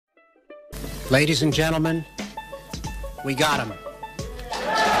Ladies and gentlemen, we got him.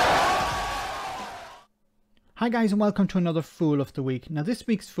 Hi guys, and welcome to another Fool of the Week. Now this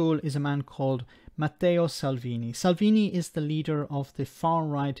week's Fool is a man called Matteo Salvini. Salvini is the leader of the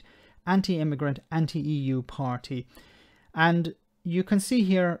far-right anti-immigrant, anti-EU party. And you can see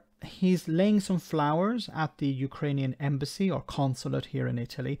here he's laying some flowers at the Ukrainian embassy or consulate here in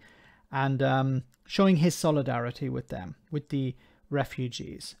Italy and showing his solidarity with them, with the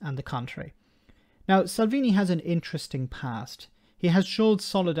refugees and the country. Now, Salvini has an interesting past. He has showed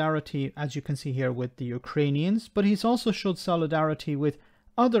solidarity, as you can see here, with the Ukrainians, but he's also showed solidarity with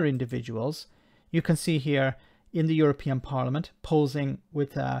other individuals. You can see here in the European Parliament posing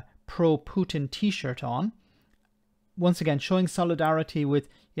with a pro-Putin t-shirt on. Once again, showing solidarity with,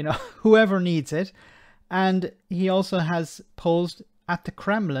 whoever needs it. And he also has posed at the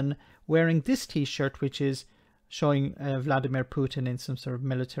Kremlin wearing this t-shirt, which is showing Vladimir Putin in some sort of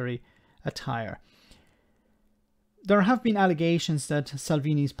military attire. There have been allegations that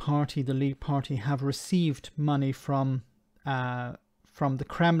Salvini's party, the League Party, have received money from the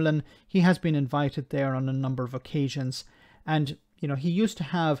Kremlin. He has been invited there on a number of occasions. And, he used to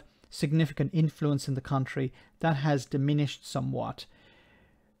have significant influence in the country. That has diminished somewhat.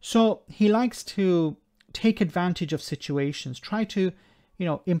 So he likes to take advantage of situations, try to,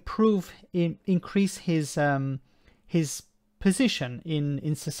 increase his position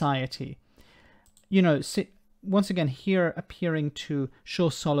in society. Once again, here appearing to show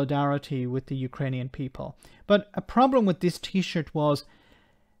solidarity with the Ukrainian people. But a problem with this t-shirt was,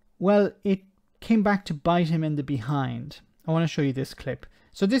 well, it came back to bite him in the behind. I want to show you this clip.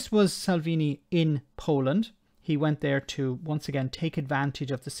 So this was Salvini in Poland. He went there to, once again, take advantage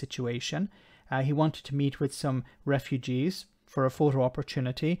of the situation. He wanted to meet with some refugees for a photo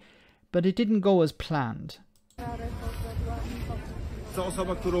opportunity, but it didn't go as planned. Ta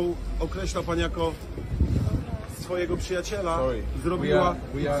osoba, którą określa pan jako swojego przyjaciela, zrobiła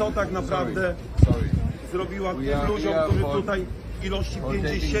co tak naprawdę zrobiła tym ludziom, którzy tutaj ilości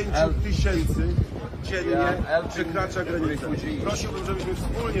 50 000 dziennie przekracza granicę. Prosiłbym, żebyśmy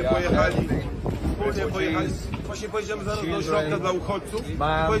wspólnie pojechali. Właśnie pojedziemy zaraz do ośrodka dla uchodźców i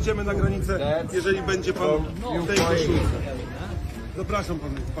pojedziemy na granicę, jeżeli będzie pan w tej koszulce. Zapraszam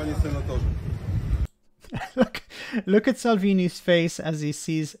panie senatorze. Look at Salvini's face as he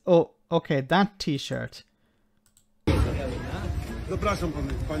sees, oh, okay, that t-shirt. Zapraszam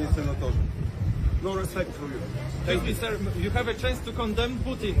panie senatorze. No respect for you. Thank you, sir. You have a chance to condemn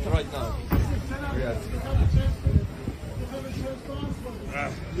Putin right now. Yes.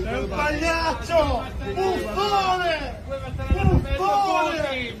 Sei un pagliaccio! Buffone!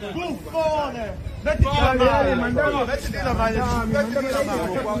 Buffone! Buffone! Mettiti la maglia! Mettiti la maglia! Mettiti la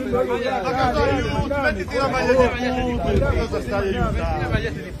maglia! Mettiti la maglia di Putin! Cosa stai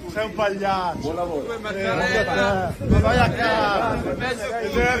aiutando? Sei un pagliaccio! Buon lavoro! Ma vai a casa!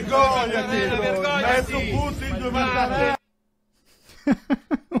 Vergognati! Mezzo Putin 2003!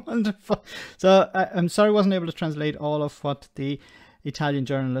 Wonderful. So I'm sorry I wasn't able to translate all of what the Italian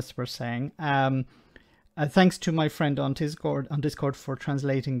journalists were saying. Thanks to my friend on Discord for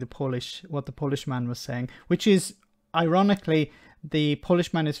translating what the Polish man was saying, which is, ironically, the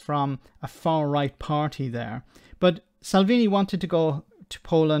Polish man is from a far-right party there. But Salvini wanted to go to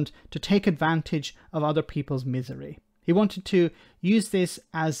Poland to take advantage of other people's misery. He wanted to use this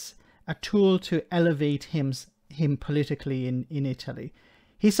as a tool to elevate him politically in Italy.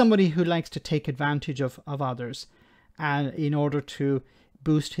 He's somebody who likes to take advantage of others and in order to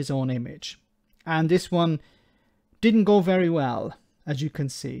boost his own image. And this one didn't go very well, as you can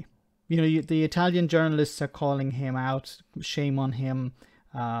see. The Italian journalists are calling him out, shame on him,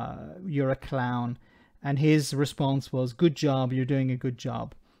 you're a clown. And his response was, good job, you're doing a good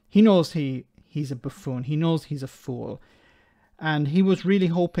job. He knows he's a buffoon, he knows he's a fool. And he was really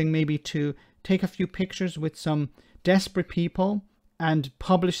hoping maybe to take a few pictures with some desperate people and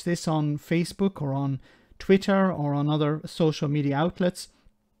publish this on Facebook or on Twitter or on other social media outlets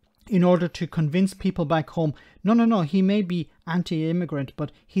in order to convince people back home, no, he may be anti-immigrant,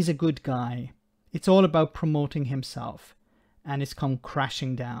 but he's a good guy. It's all about promoting himself, and it's come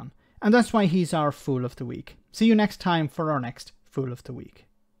crashing down. And that's why he's our Fool of the Week. See you next time for our next Fool of the Week.